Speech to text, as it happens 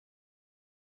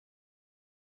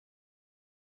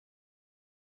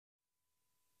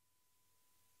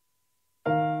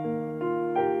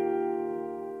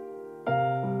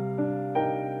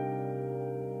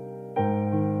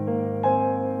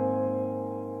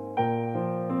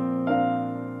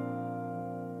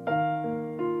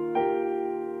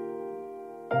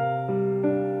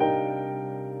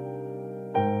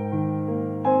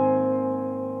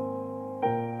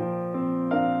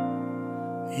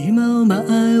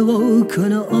をこ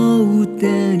の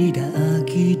腕に抱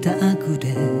きたくて、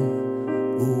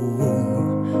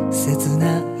切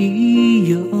ない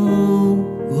よ。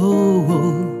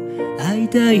会い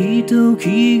たい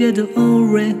時がど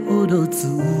れほど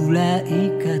辛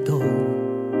いかと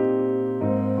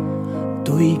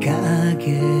問いか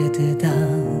けてた。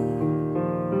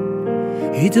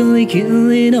一人き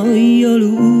りの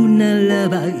夜なら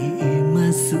ば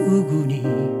今すぐに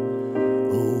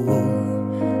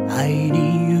会いに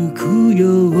行く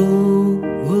よ。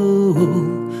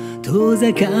遠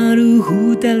ざかる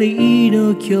二人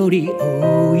の距離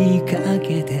追いか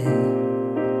けて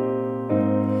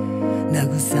慰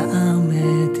め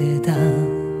てた。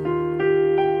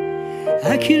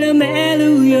諦め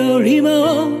るより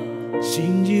も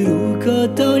信じるこ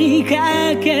とに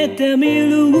かけてみ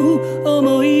る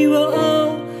想いを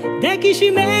抱き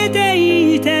しめ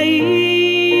ていたい。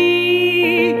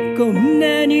こん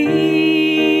なに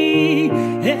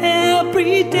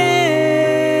Every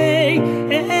day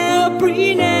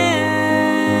Every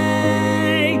night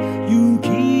勇気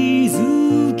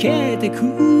づけて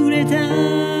くれた。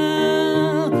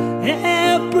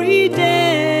 Every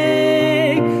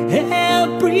day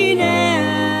Every night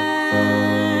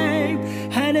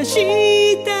話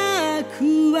した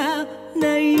くは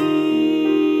ない。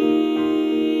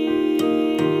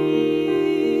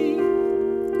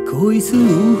恋する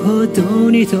ほど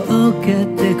に溶け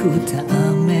てくた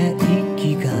め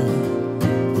息が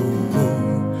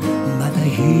また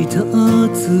一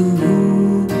つ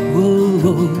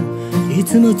い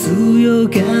つも強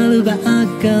がるばか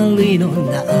りの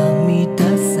涙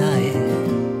さえ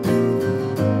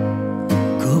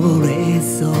こぼれ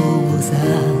そうさ。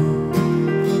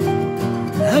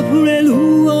溢れる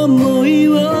想い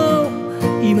を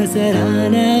今さら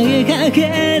投げかけ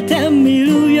てみ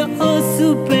るよ。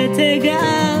すべてが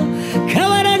変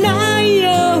わらないよ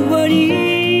うに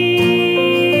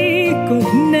こ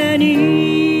んな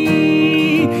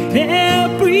に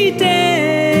Every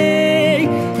day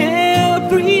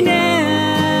Every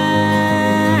night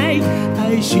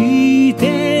愛し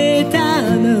てた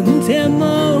なんて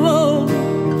も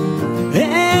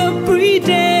Every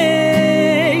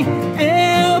day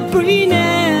Every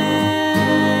night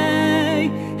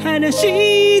話し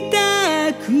た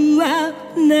くは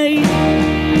ない。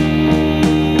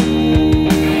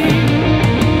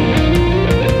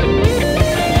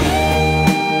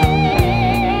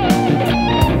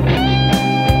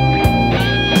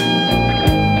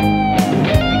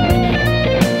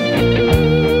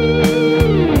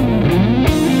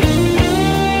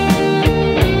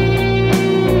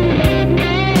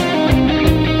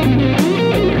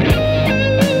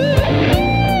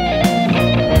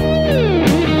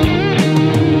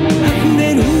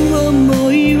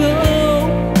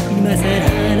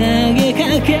か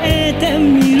けて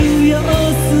みるよ。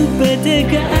すべて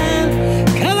が